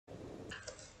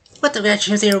What's up guys,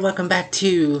 James here, welcome back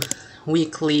to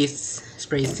Weekly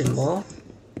Spray Symbol.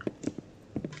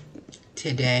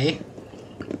 Today,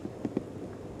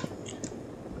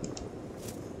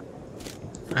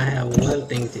 I have one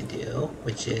thing to do,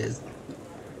 which is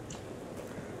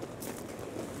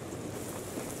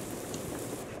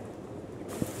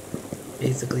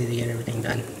basically to get everything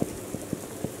done.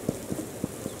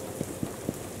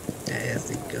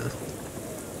 As it goes.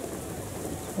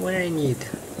 What I need to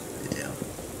do.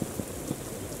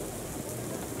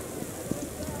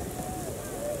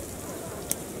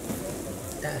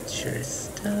 That's your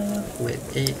stuff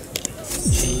with it.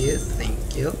 Cheese,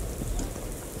 thank you.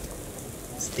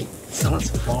 Someone's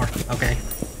far. Okay.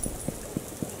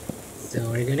 So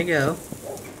we're gonna go.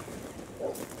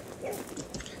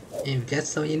 And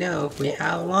just so you know, we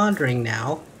have laundering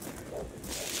now.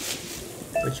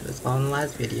 Which was on the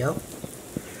last video.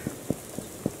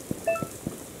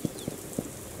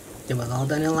 It was all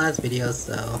done in the last video,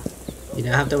 so you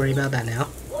don't have to worry about that now.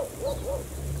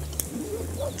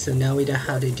 So now we know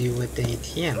how to do with the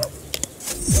ATM.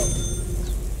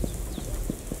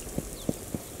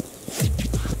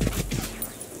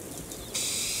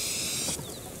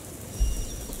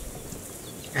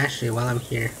 Actually, while I'm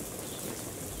here,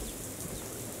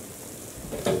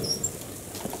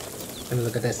 let me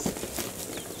look at this.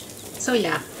 So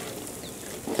yeah,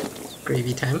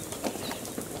 gravy time.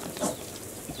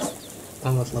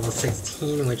 Almost level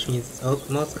 16, which means it's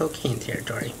almost cocaine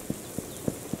territory.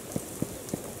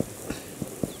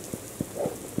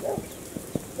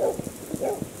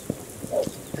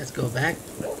 Let's go back.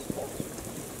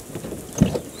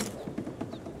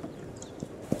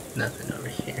 Nothing over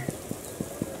here.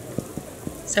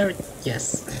 So,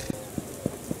 yes.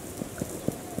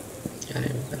 Gotta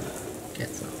get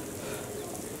some.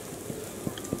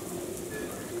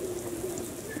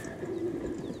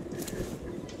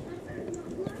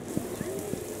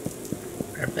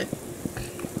 Perfect.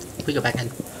 We go back in.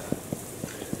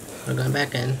 We're going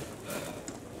back in.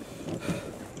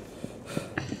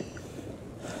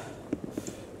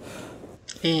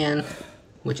 And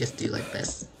we'll just do like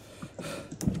this.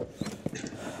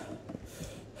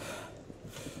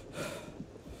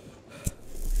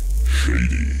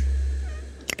 Shady.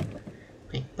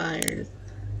 Make fires.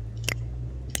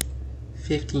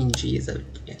 15 G's of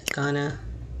Ghana.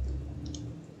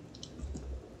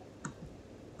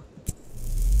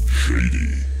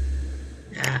 Shady.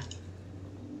 Ah.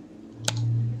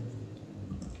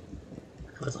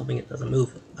 I was hoping it doesn't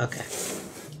move. Okay.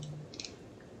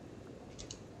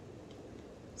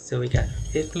 So we got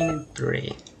 15 and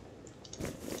 3.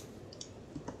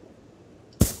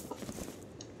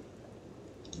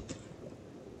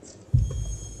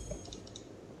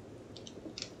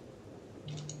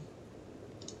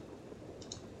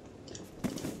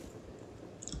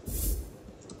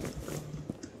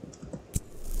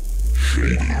 Do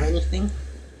you have anything?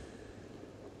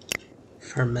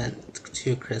 Ferment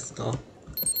 2 crystal.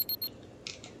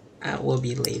 That will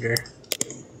be later.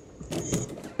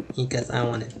 Because I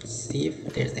want to see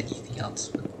if there's anything else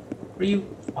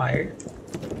required.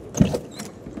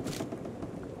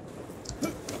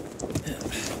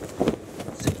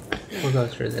 So we'll go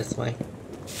through this way.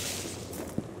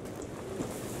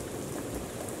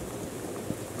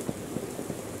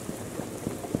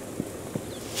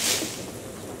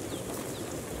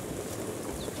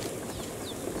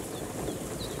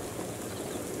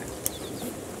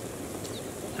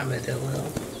 I'm gonna do a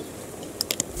little.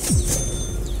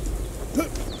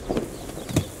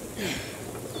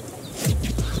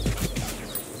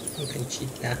 You can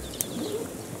cheat that.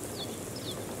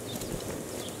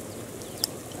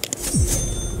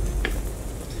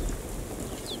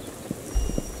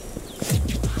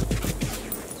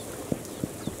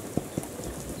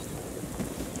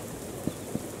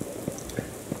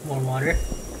 More water.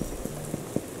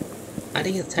 I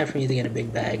think it's time for me to get a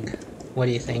big bag. What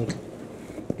do you think?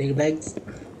 Big bags?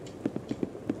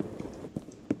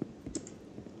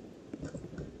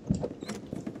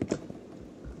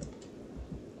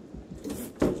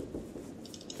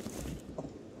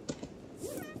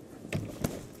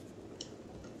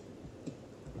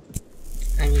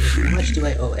 I mean, how much do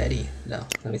I owe Eddie? No,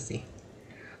 let me see.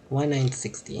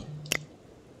 1960.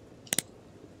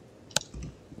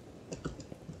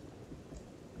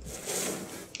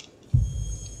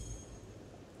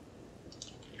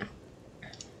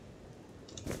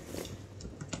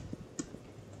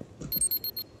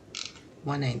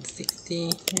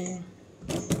 $1960.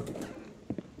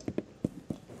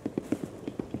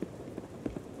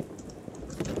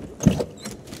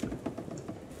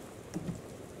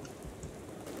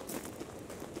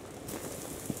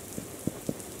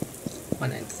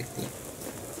 $1960.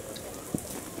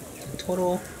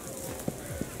 total.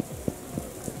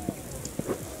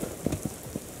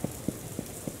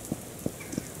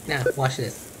 Now, watch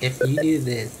this. If you do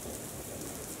this...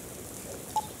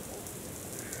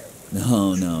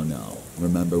 No, no, no.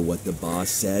 Remember what the boss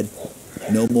said?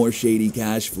 No more shady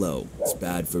cash flow. It's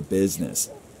bad for business.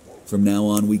 From now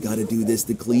on, we gotta do this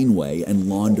the clean way and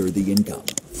launder the income.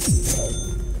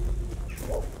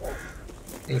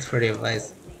 Thanks for the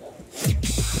advice.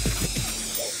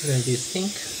 We're gonna do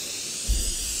sync.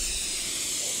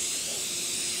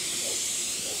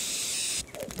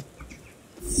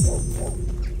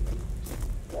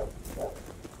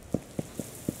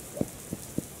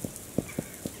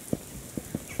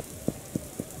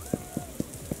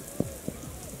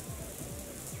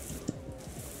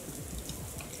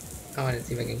 I want to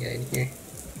see if I can get in here.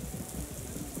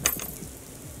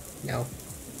 No.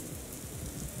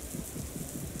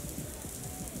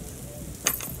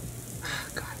 Ah,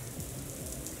 God.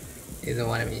 He doesn't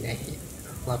want me to hit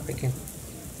flop again.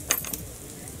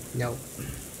 No.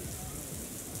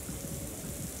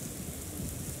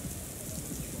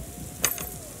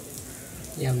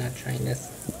 Yeah, I'm not trying this.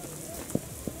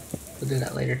 We'll do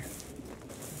that later.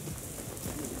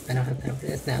 I don't have time for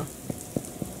this now.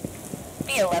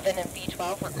 B11 and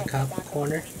B12 The top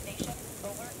corner.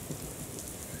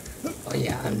 Oh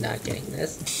yeah, I'm not getting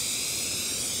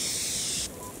this.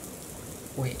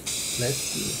 Wait, let's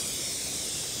see.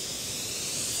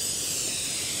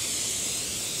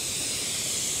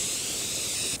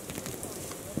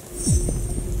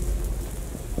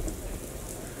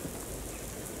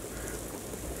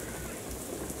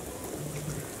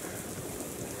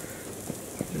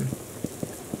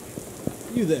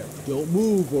 You there, don't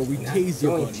move or we Not tase you,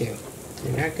 going buddy. to.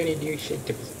 You're not gonna do shit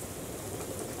to me.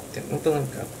 Don't move the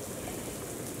limp up.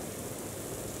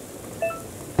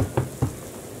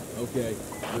 Okay,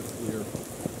 you're clear.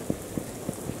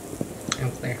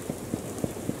 I'm clear.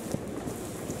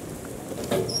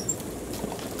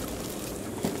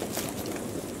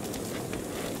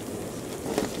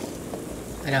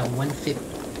 I got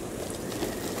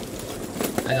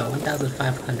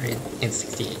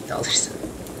 $1,568.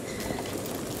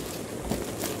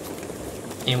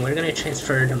 And we're gonna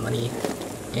transfer the money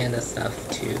and the stuff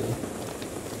to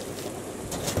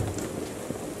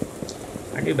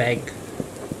our new bag.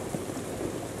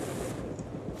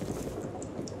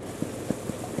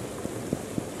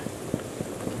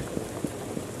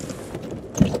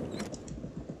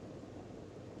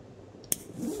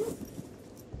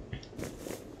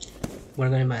 We're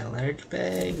gonna buy a large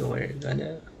bag, or we're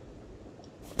gonna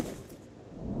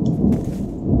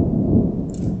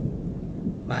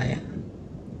buy.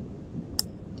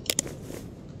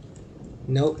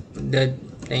 Nope, good.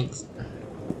 Thanks.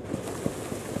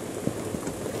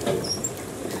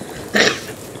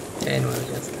 And we'll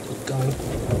just keep going.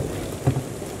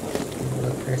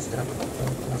 Look for stuff.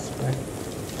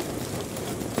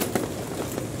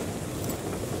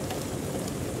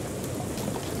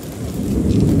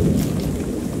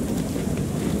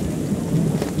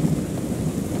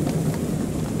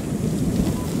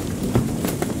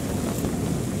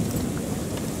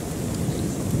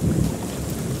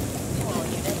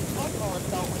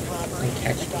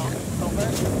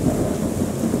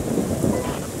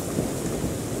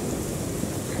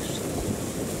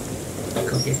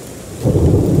 Okay.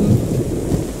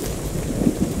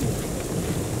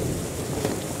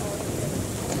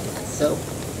 So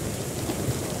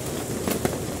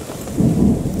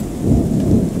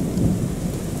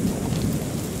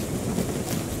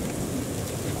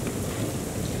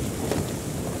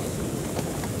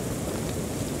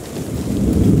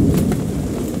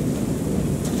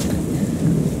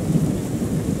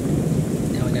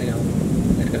now we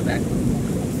gotta go back.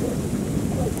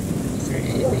 Is there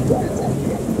anything that's in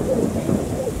here?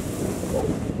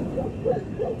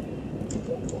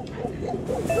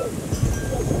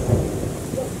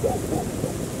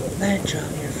 Ledge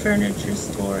on your furniture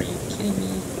store, are you kidding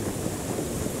me?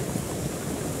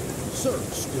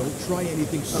 Search, don't try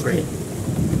anything Oh great. stupid.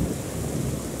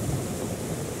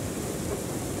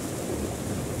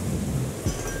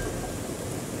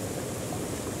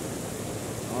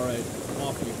 Alright,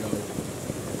 off you go.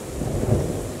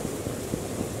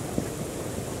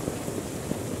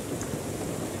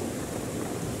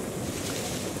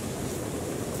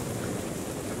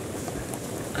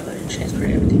 I'm gonna transfer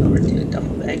everything over to a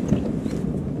duffel bag.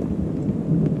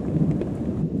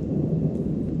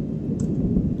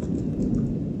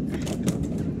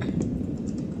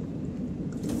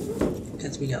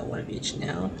 Because we got one of each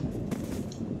now.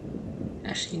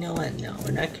 Actually, you know what? No,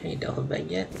 we're not carrying a duffel bag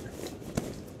yet.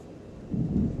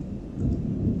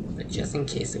 But just in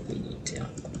case if we need to.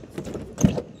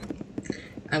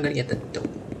 I'm gonna get the dope.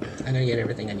 I'm gonna get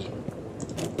everything I need.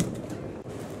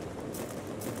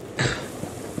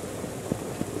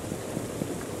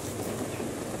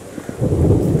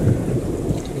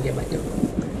 Gonna get my dope.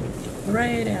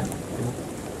 Right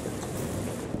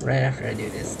after I do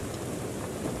this.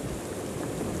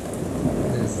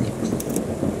 Let's see.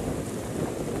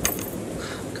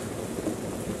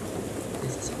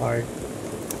 This is hard.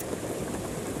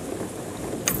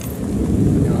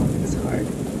 No, it's hard.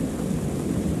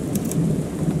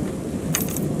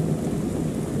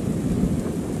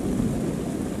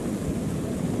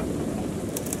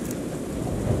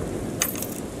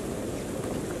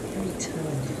 Every time.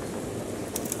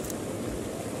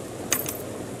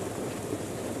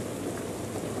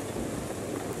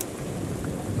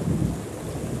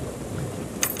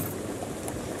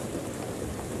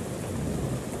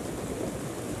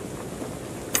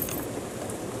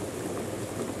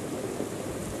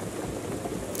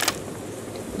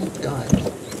 Oh God.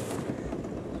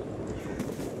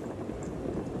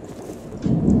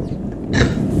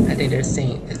 I think they're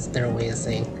saying it's their way of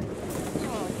saying,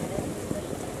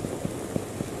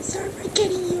 sorry for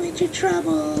getting you into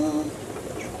trouble.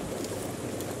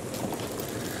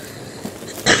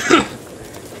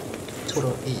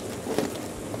 Total 8.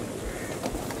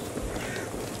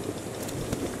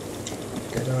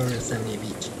 Got over 70 of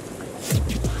each.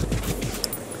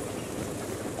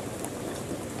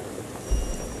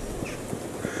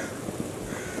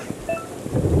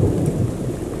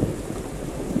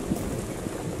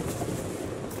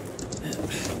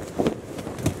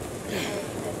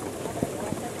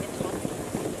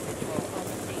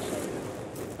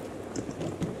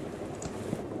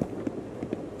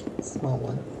 Small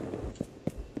one.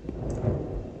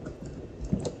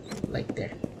 Like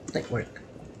there. Like work.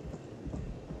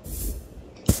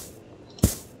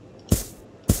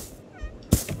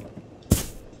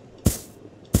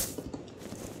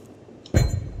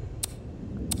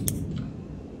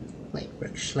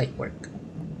 Light work.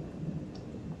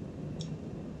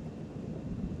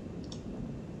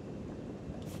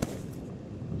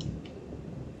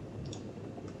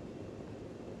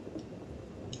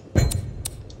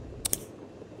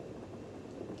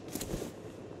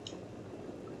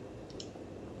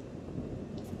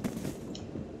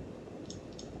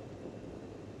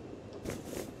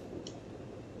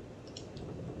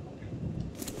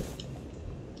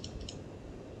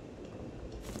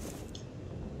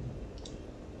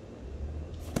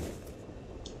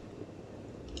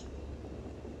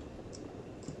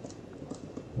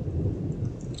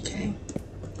 Okay.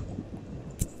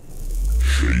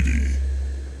 Shady.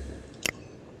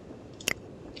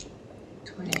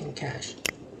 20 in cash.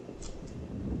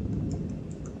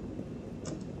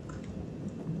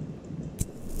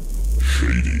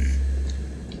 Shady.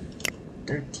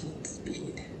 13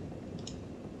 speed.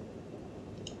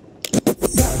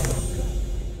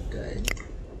 Good.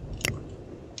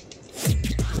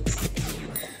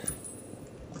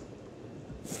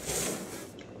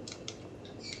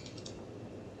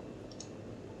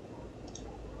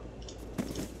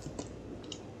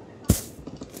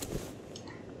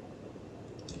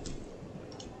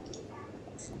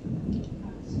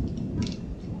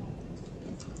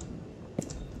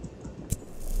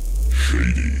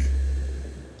 Shady.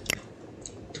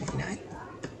 29.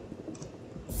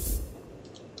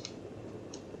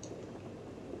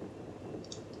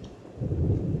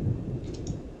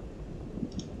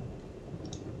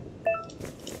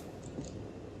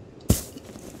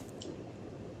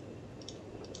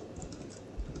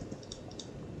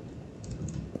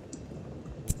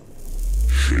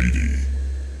 Shady.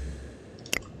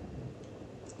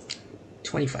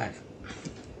 25.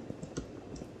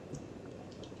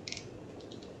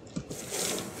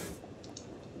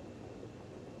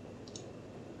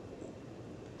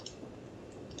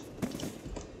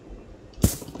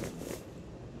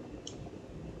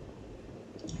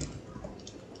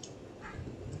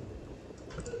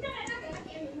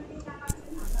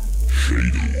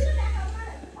 Shady.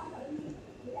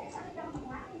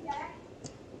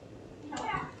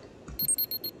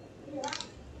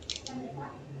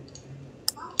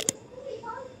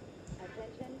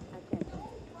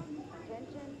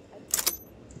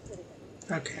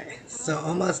 Okay, so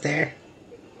almost there.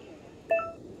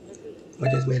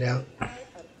 We'll just wait out.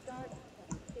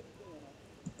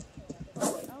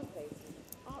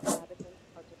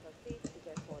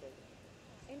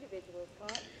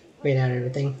 Wait out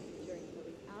everything.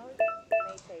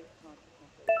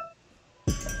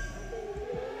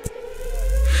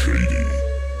 Shady.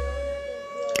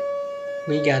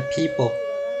 We got people.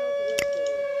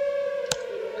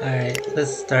 Alright,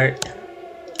 let's start.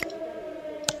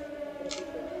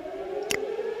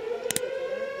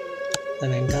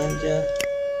 11 ganja,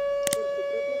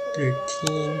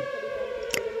 13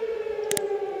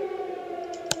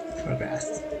 for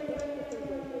grass,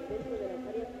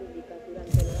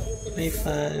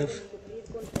 25,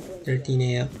 13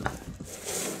 AF.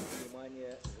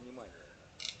 Внимание, внимание.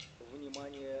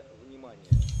 Внимание,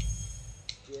 внимание.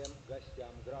 Всем гостям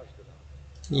гражданам.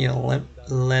 Yeah,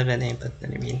 11 input, I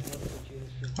mean.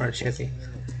 Or chassis.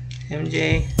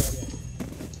 MJ.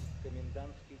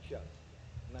 Комендантский час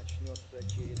начнется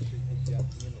через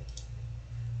 60 минут.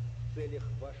 В целях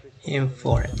вашей M4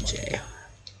 собственной MJ. безопасности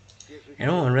все жители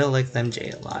Everyone really likes MJ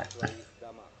a lot. в своих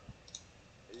домах.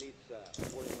 Лица,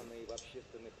 пойманные в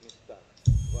общественных местах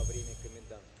во время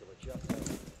комендантского часа,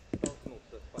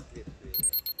 столкнутся с последствиями.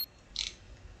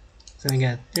 So we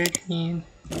got 13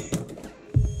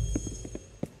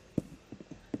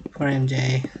 for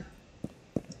MJ.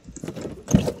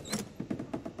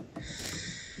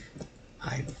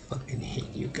 I fucking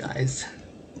hate you guys.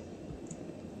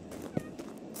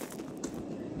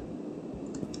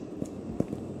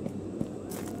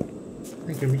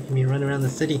 Like you're making me run around the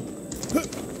city.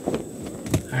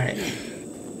 Alright.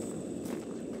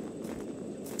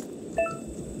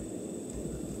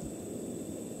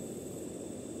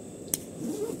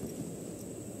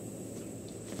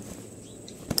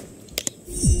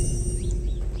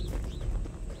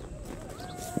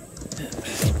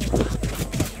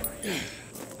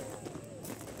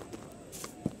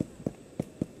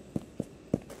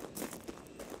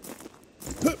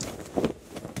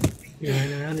 You're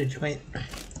running around the joint.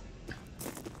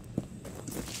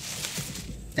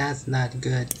 That's not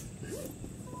good.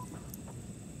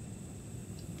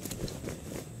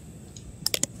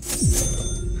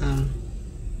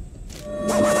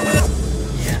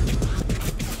 Yeah.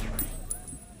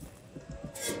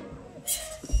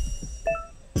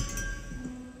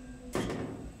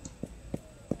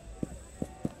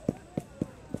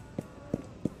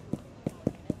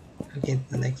 Okay,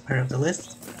 the next part of the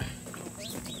list.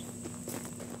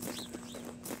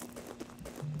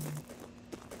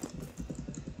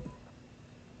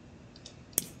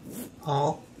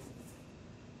 All.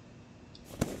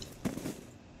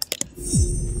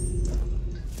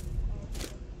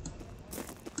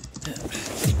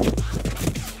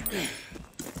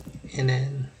 And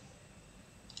then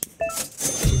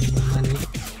give me money.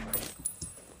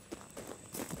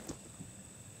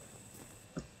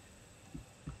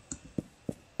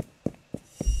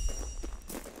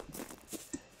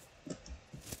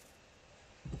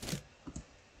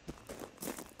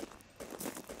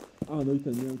 A, no i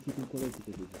ten, miałem przy tym kolejce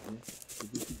powiedzieć, nie? To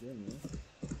wiecie, gdzie, nie?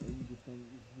 Oni gdzieś tam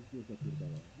z gór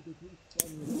zapierdala. Widać, że jest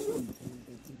fajnie,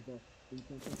 tam kurwa, to i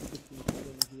tam też nie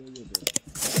źle jebie.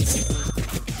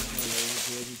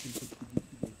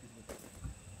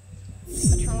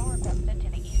 Patrol requested to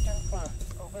the eastern front.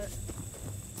 Over.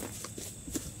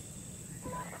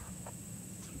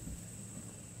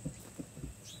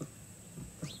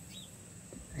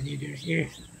 I need you here.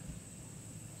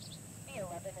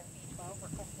 B11 and B12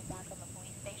 requested back on the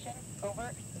police station.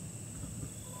 Over.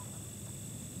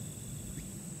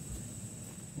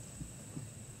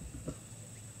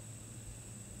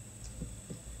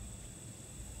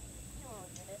 Kilo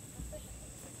unit, suspicious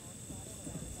individual spotted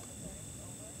around 7:30.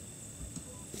 Over.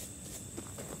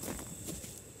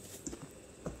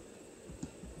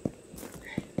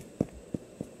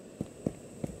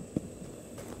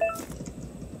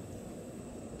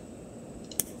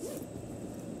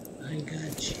 I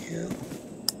got you.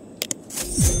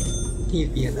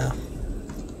 Give me enough.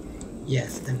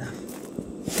 Yes, enough.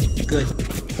 Good.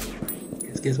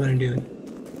 Guess what I'm doing.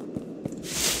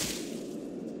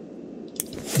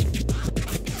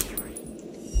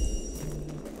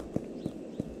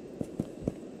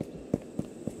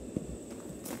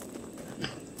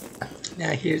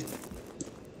 Now here's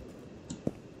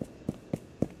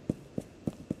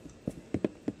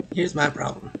my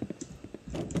problem.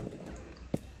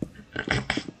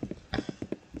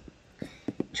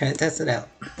 Try to test it out.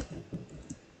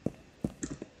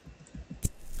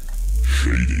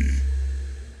 Shady.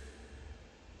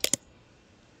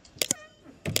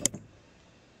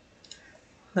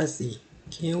 Let's see.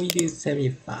 Can we do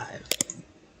 75?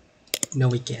 No,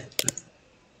 we can't.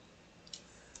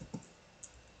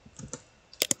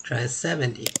 Try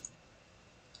 70.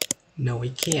 No, we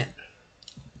can't.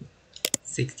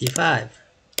 65.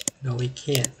 No, we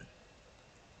can't.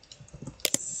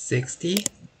 60.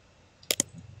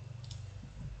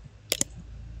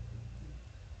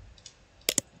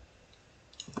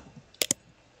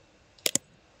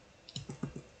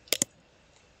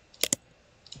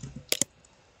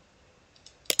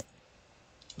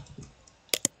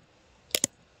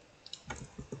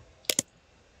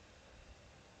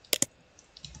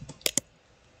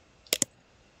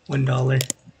 $1.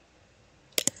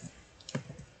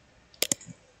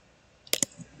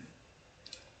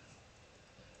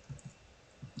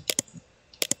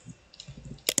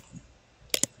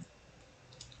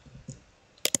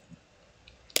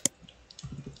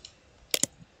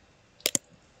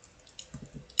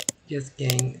 Just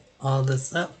getting all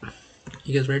this up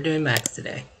because we're doing max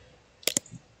today.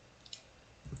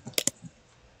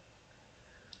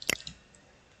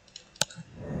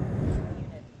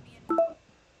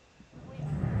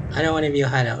 I don't want to view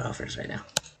hideout offers right now.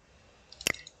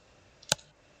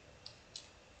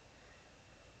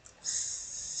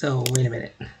 So wait a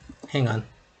minute. Hang on.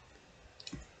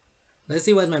 Let's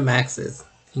see what my max is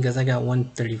because I got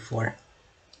 134.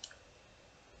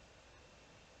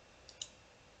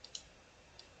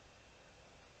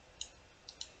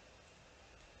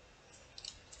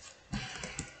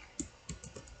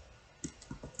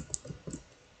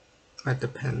 That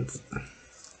depends.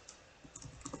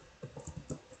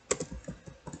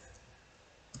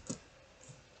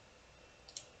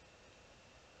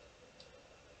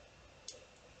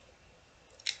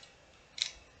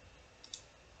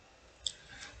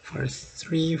 For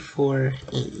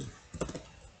 3,480,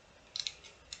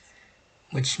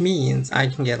 which means I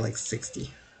can get like 60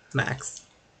 max.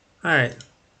 All right.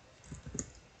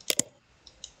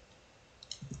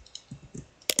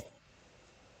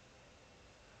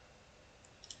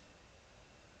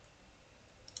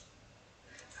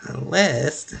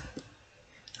 Unless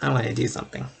I want to do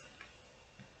something.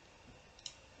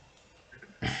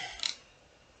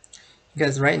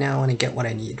 Because right now I want to get what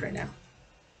I need right now.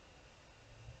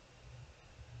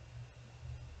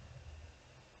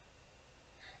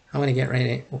 I want to get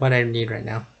what I need right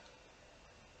now.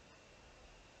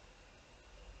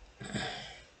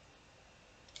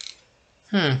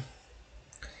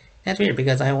 That's weird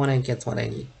because I want to get what I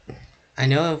need. I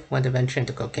know I want to venture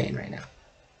into cocaine right now.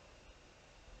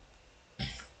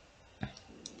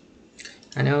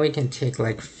 I know we can take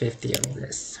like 50 of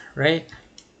this, right?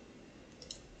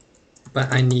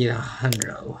 But I need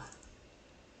 100.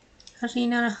 Actually,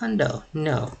 not 100.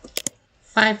 No.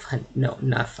 500. No,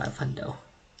 not 500.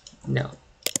 No.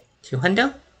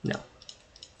 200? No.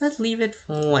 Let's leave it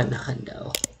for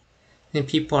 100. And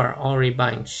people are already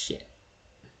buying shit.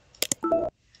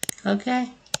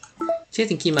 Okay? Just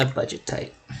to keep my budget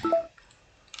tight.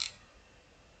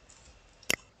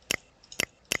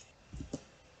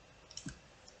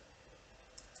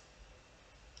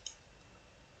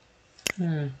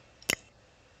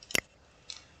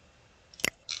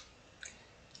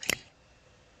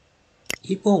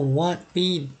 People want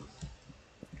weed.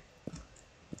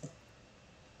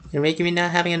 You're making me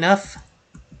not having enough?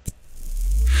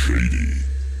 Shady.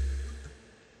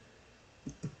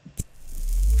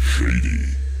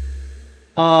 Shady.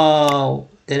 Oh,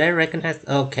 did I recognize?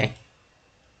 Okay.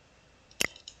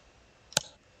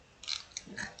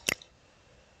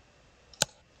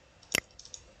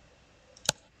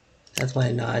 That's why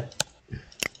I nod.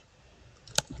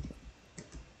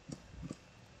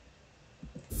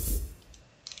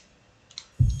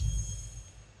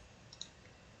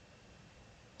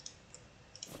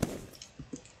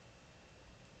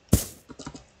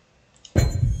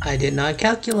 I did not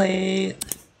calculate.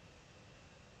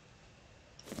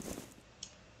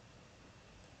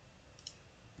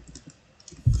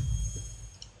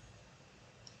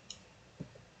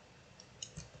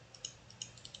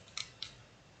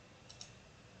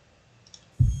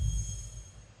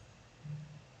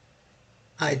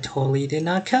 I totally did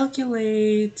not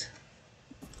calculate.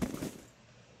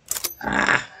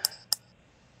 Ah.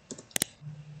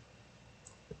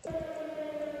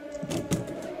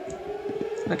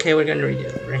 Okay, we're gonna redo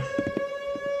it, right?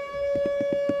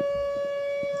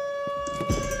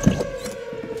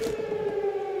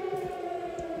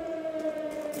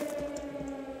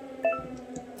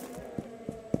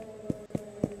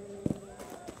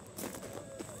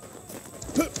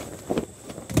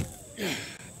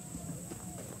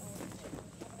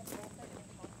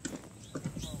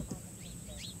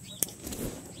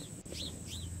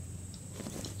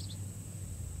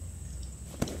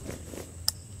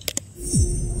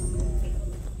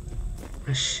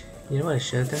 You know what I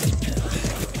should have done?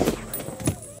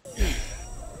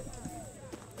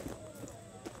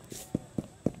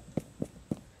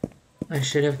 I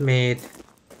should have made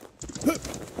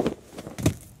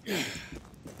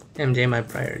MJ my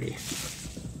priority.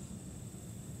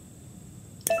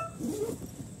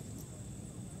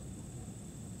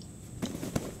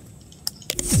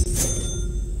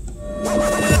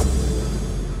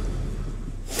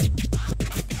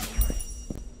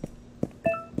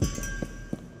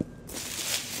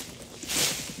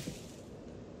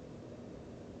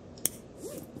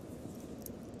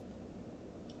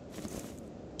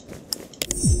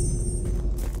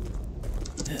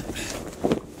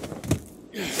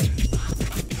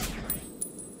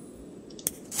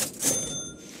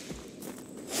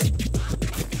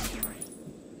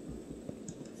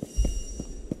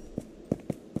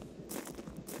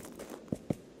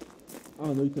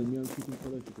 No i ten, miałem przy tym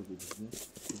kolecie powiedzieć, nie?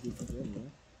 To wiecie, nie?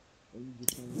 Oni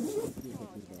dostaną wszystkie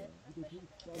zapierdala. Widać, że ich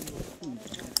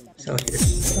So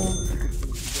here's 4.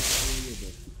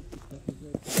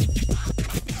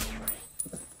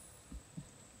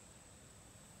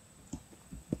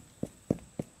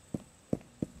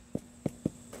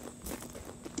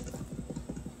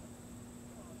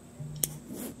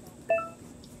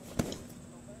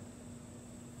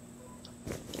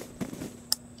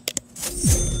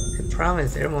 The problem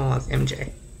is everyone wants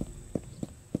MJ.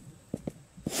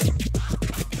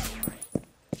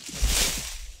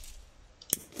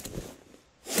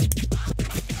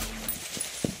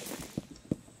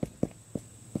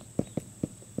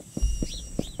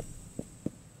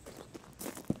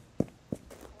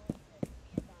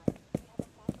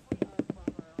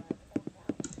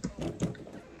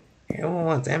 Everyone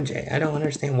wants MJ. I don't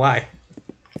understand why.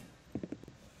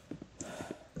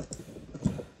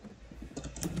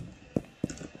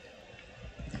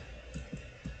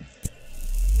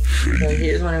 So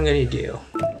here's what I'm gonna do.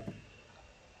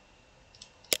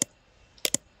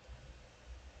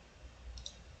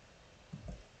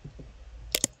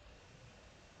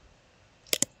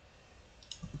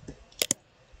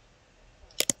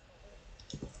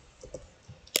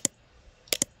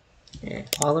 Okay,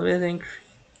 all of it increased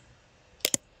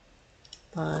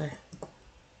by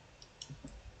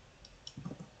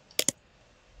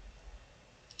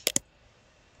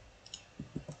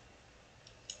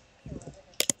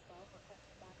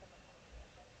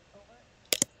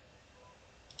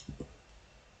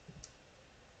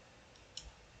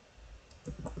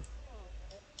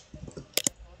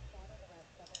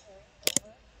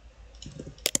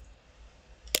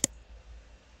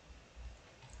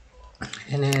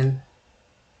and then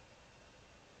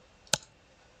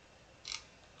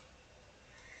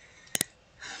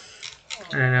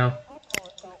I don't know.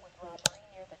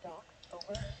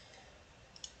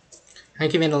 I'm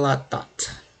giving it a lot of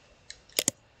thought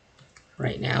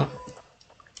right now.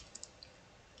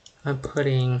 I'm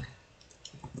putting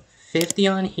 50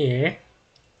 on here,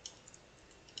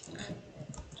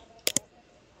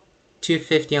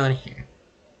 250 on here.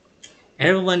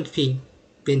 Everyone's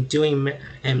been doing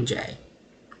MJ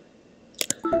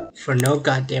for no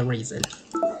goddamn reason.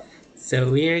 So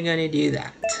we're gonna do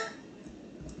that.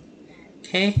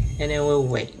 Okay, and then we'll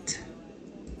wait.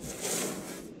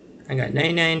 I got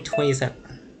 99,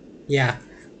 27. Yeah,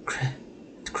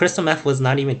 crystal meth was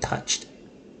not even touched.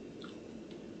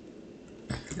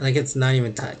 Like, it's not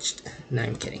even touched. No,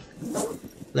 I'm kidding.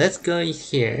 Let's go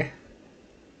here.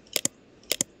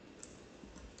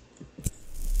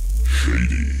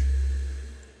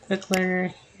 Quick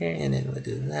learner here, and then we'll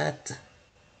do that.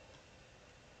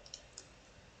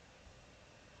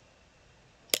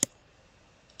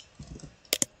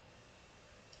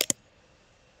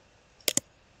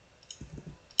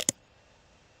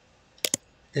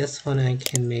 This one I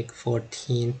can make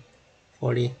 14,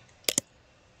 40.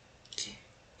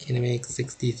 Can I make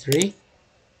 63?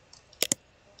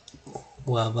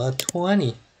 What about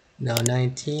 20? No,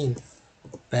 19.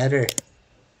 Better.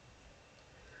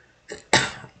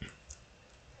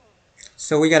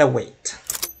 So we gotta wait.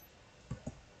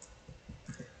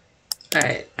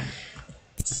 Alright.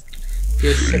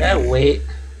 Dude, should I wait?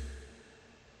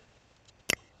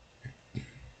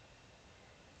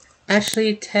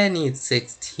 Actually, 10 needs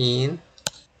 16.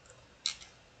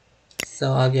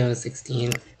 So I'll give him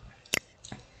 16.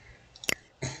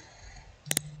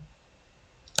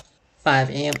 5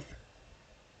 amp.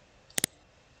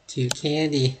 2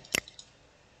 candy.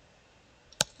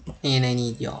 And I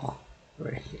need y'all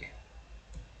right here.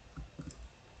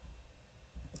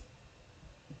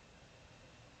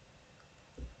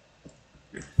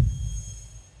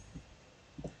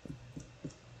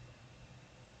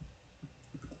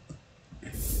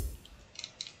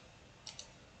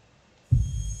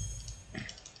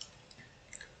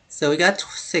 So we got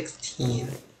 16.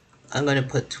 I'm gonna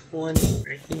put 20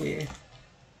 right here.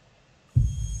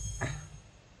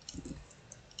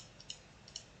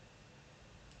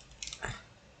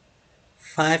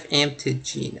 Five amp to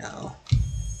Gino.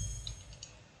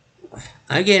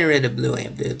 I'm getting rid of blue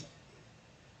amp, dude.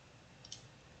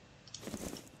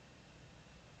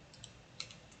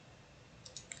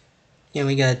 And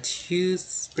we got 2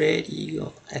 spread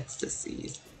eagle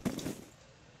ecstasies.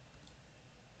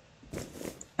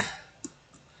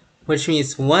 Which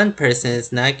means one person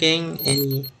is not getting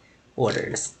any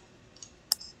orders.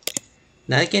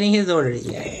 Not getting his order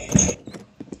yet.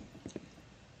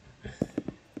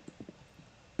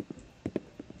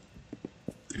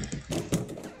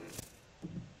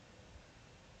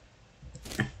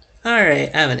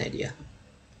 Alright, I have an idea.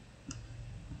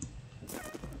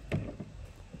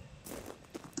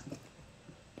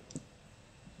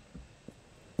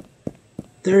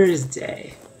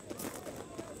 Thursday.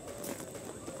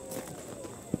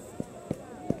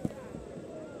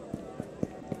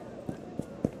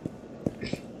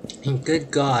 And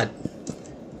good God.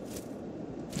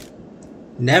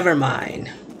 Never mind.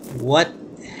 What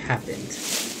happened?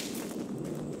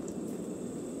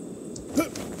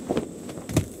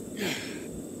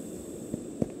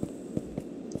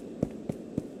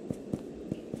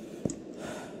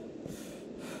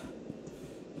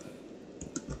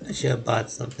 I should have bought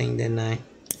something, didn't I?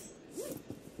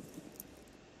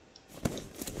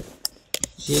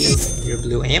 Gina, your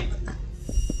blue amp.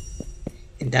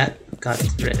 And that got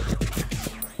rid of it.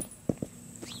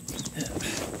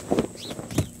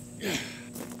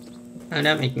 I'm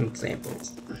not making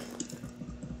examples.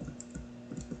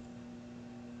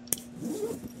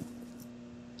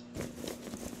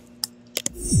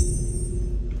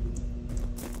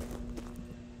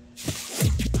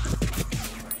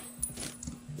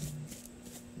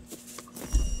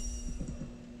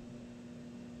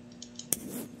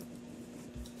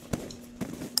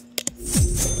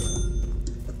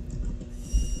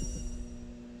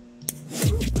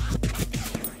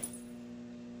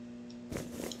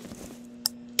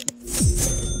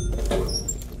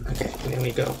 There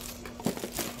we go.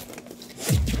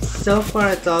 So far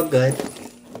it's all good.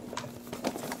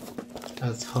 I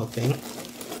was hoping.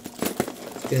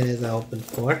 As good as I hoped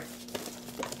for.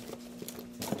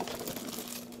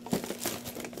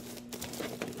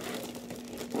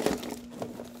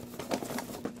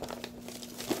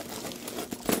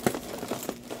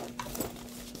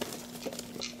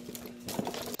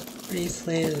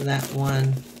 Bracelet, that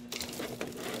one.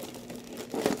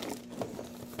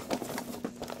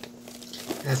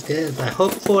 As good as I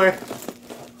hoped for,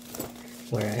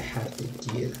 where I have to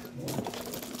do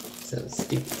some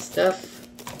stupid stuff.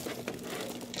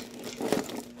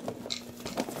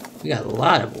 We got a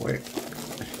lot of work.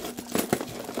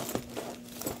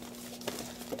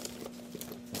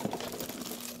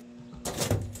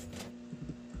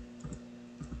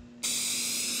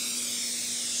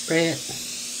 Spray it.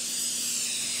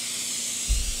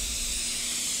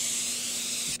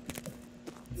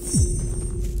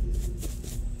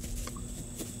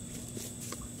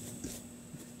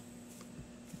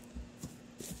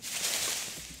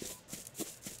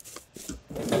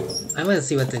 I want to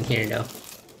see what's in here though.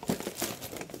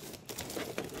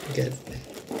 Good.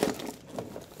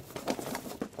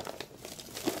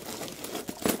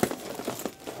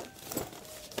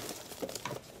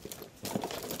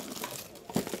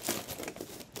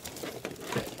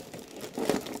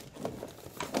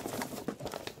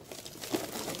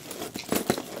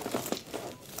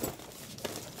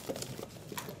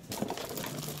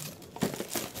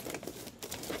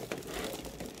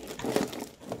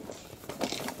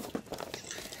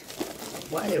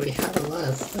 Why do we have a lot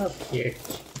of stuff here?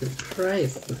 Jesus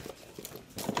Christ.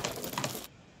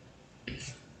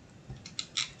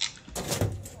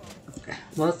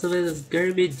 Most of it is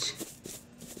garbage.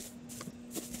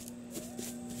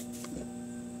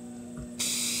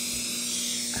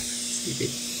 Stupid.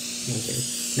 Okay.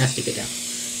 Not stupid now.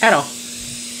 At all.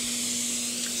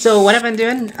 So what have I been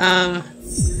doing?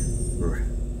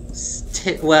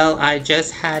 Well, I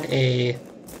just had a...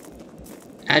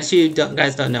 As you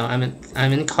guys don't know, I'm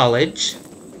in college.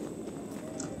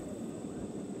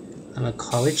 I'm a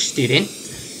college student.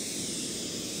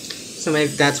 So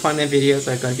that's why my videos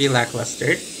are going to be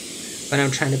lackluster. But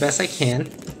I'm trying the best I can.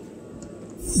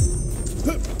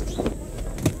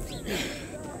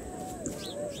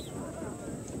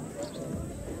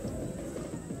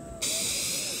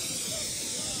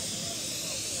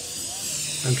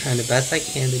 I'm trying the best I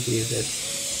can to do this.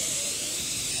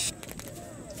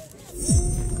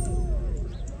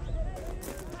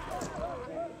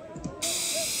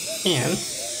 And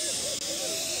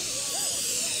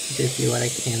just do what I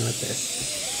can with this.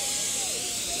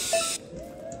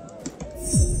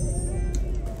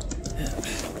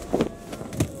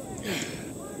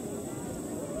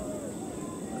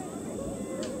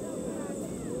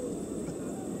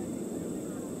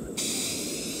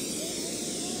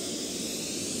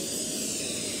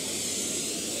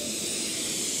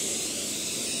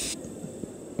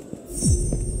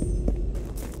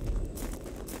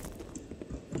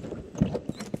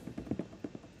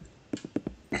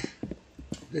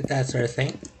 That sort of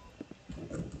thing.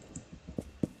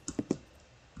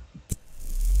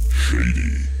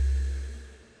 Shady.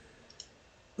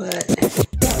 But I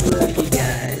love you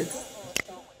guys.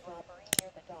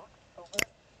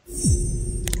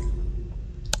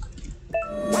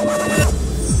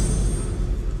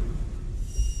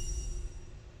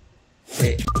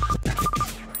 Wait.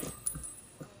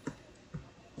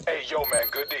 Hey, Yo, man,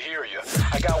 good to hear you.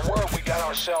 I got word we got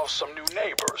ourselves some new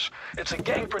neighbors. It's a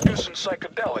gang producing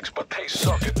psychedelics, but they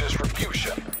suck at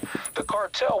distribution. The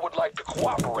cartel would like to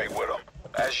cooperate with them.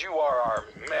 As you are our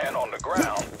man on the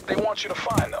ground, they want you to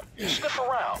find them. Sniff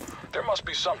around. There must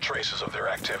be some traces of their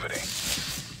activity.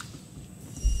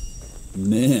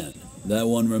 Man, that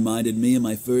one reminded me of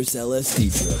my first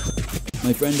LSD trip.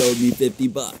 My friend owed me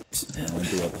 $50. I went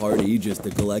to a party just to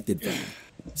collect it from him.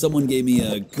 Someone gave me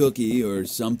a cookie or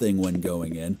something when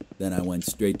going in, then I went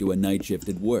straight to a night shift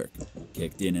at work.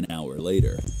 Kicked in an hour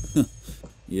later.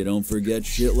 You don't forget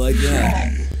shit like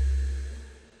that.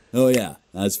 Oh yeah,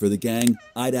 as for the gang,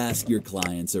 I'd ask your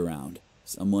clients around.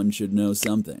 Someone should know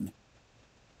something.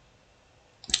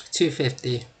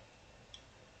 $250.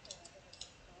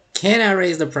 Can I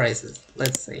raise the prices?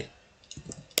 Let's see.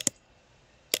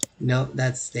 Nope,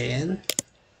 that's staying.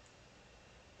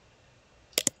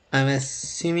 I'm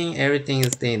assuming everything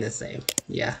is staying the same.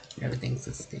 Yeah,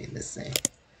 everything's staying the same.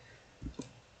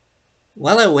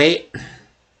 While I wait,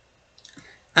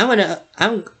 I'm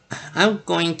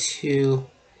going to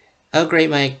upgrade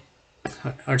my,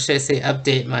 or should I say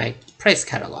update my price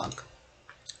catalog,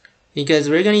 because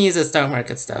we're gonna use the stock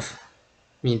market stuff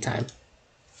meantime,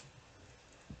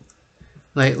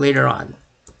 like later on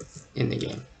in the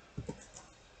game,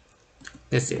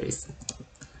 this series,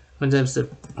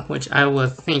 which I will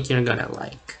think you're gonna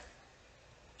like.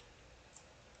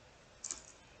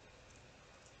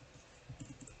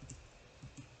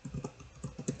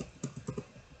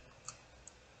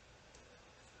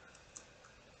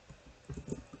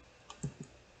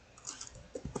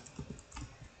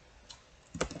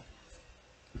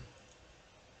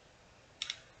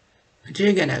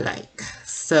 You're gonna like.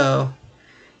 So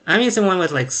I'm using one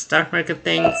with like stock market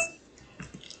things.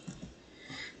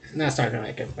 Not stock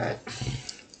market, but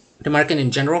the market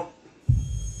in general.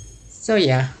 So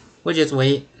yeah, we'll just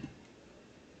wait.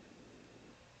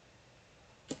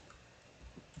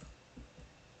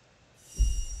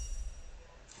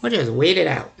 We'll just wait it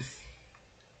out.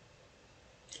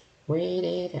 Wait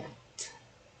it out.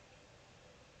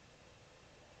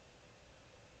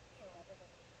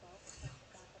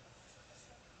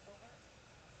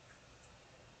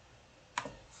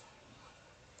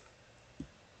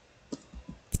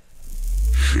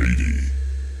 Shady.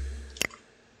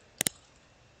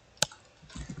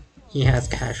 He has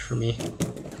cash for me.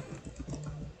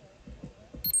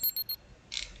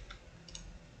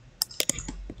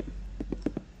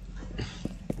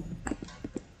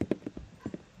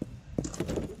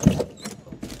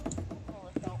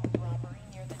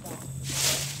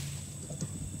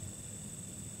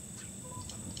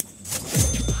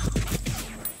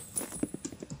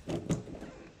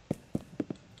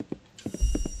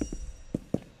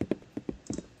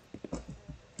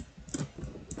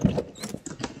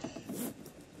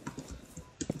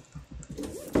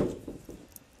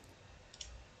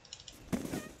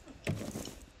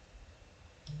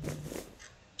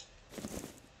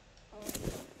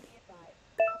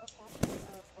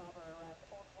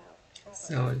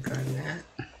 So we're going that.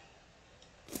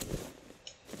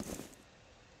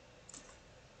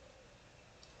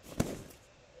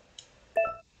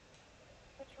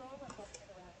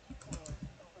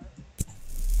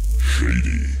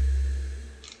 Shady.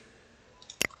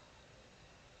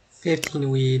 15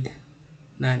 weed,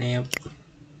 9 amp.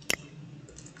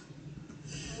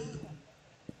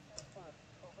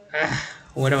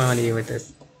 What do I want to do with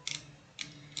this?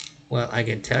 Well, I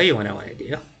can tell you what I want to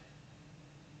do.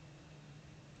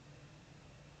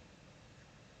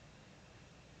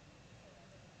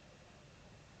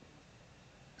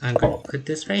 I'm going to put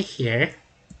this right here.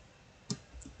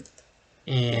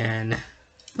 And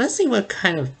let's see what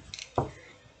kind of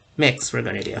mix we're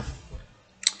going to do.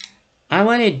 I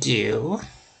want to do...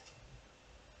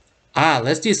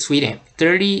 let's do sweet amp.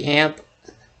 30 amp,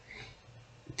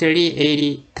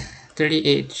 3080,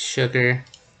 38 sugar.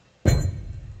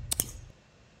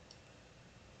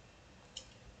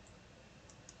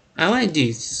 I want to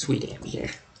do sweet amp here.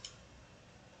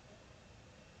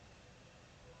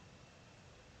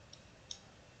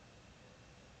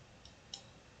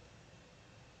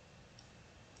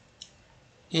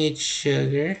 Eight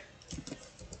sugar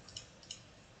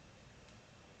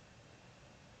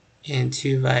and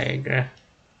 2 Viagra.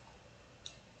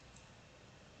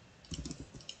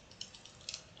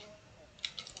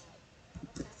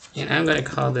 And I'm gonna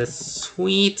call this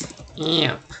Sweet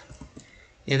Amp.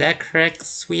 Is that correct,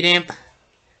 Sweet Amp?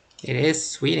 It is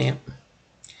Sweet Amp.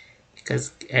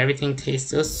 Because everything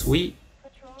tastes so sweet.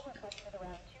 Patrol requested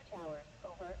around 2 towers.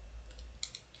 Over.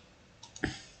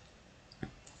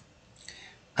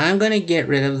 I'm gonna get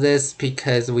rid of this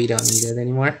because we don't need it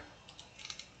anymore.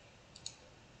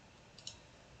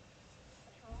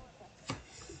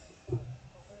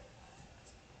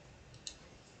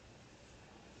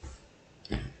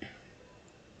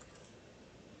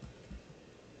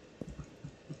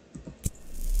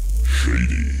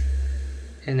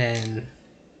 And then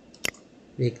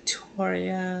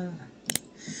Victoria.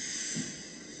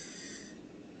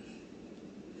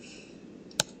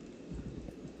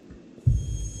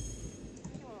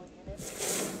 All units,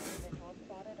 individual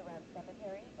spotted around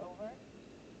cemetery. Over.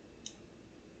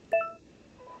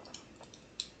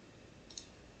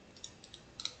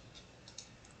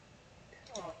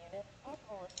 All units,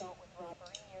 possible assault with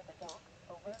robbery near the dock.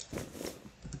 Over.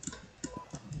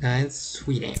 9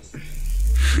 Sweden.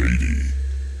 Shady.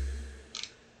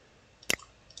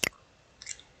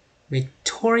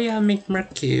 Victoria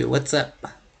McMurky, what's up,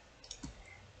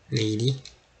 lady?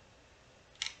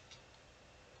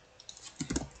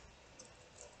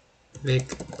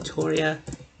 Victoria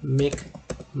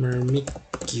McMurky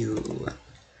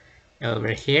over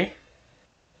here.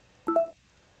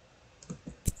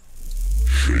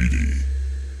 Shady.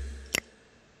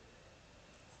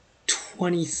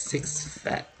 26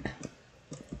 fat.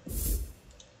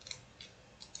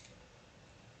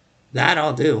 That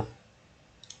I'll do.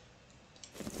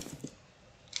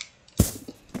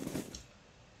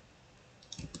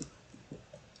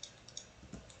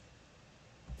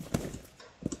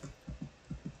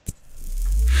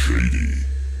 Shady.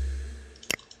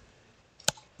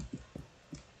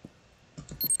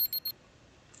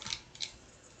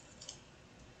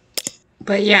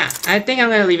 But yeah, I think I'm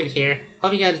gonna leave it here.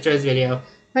 Hope you guys enjoyed this video.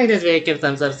 Like this video, give a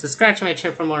thumbs up, subscribe to my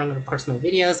channel for more on my personal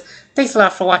videos. Thanks a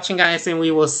lot for watching, guys, and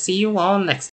we will see you all next time.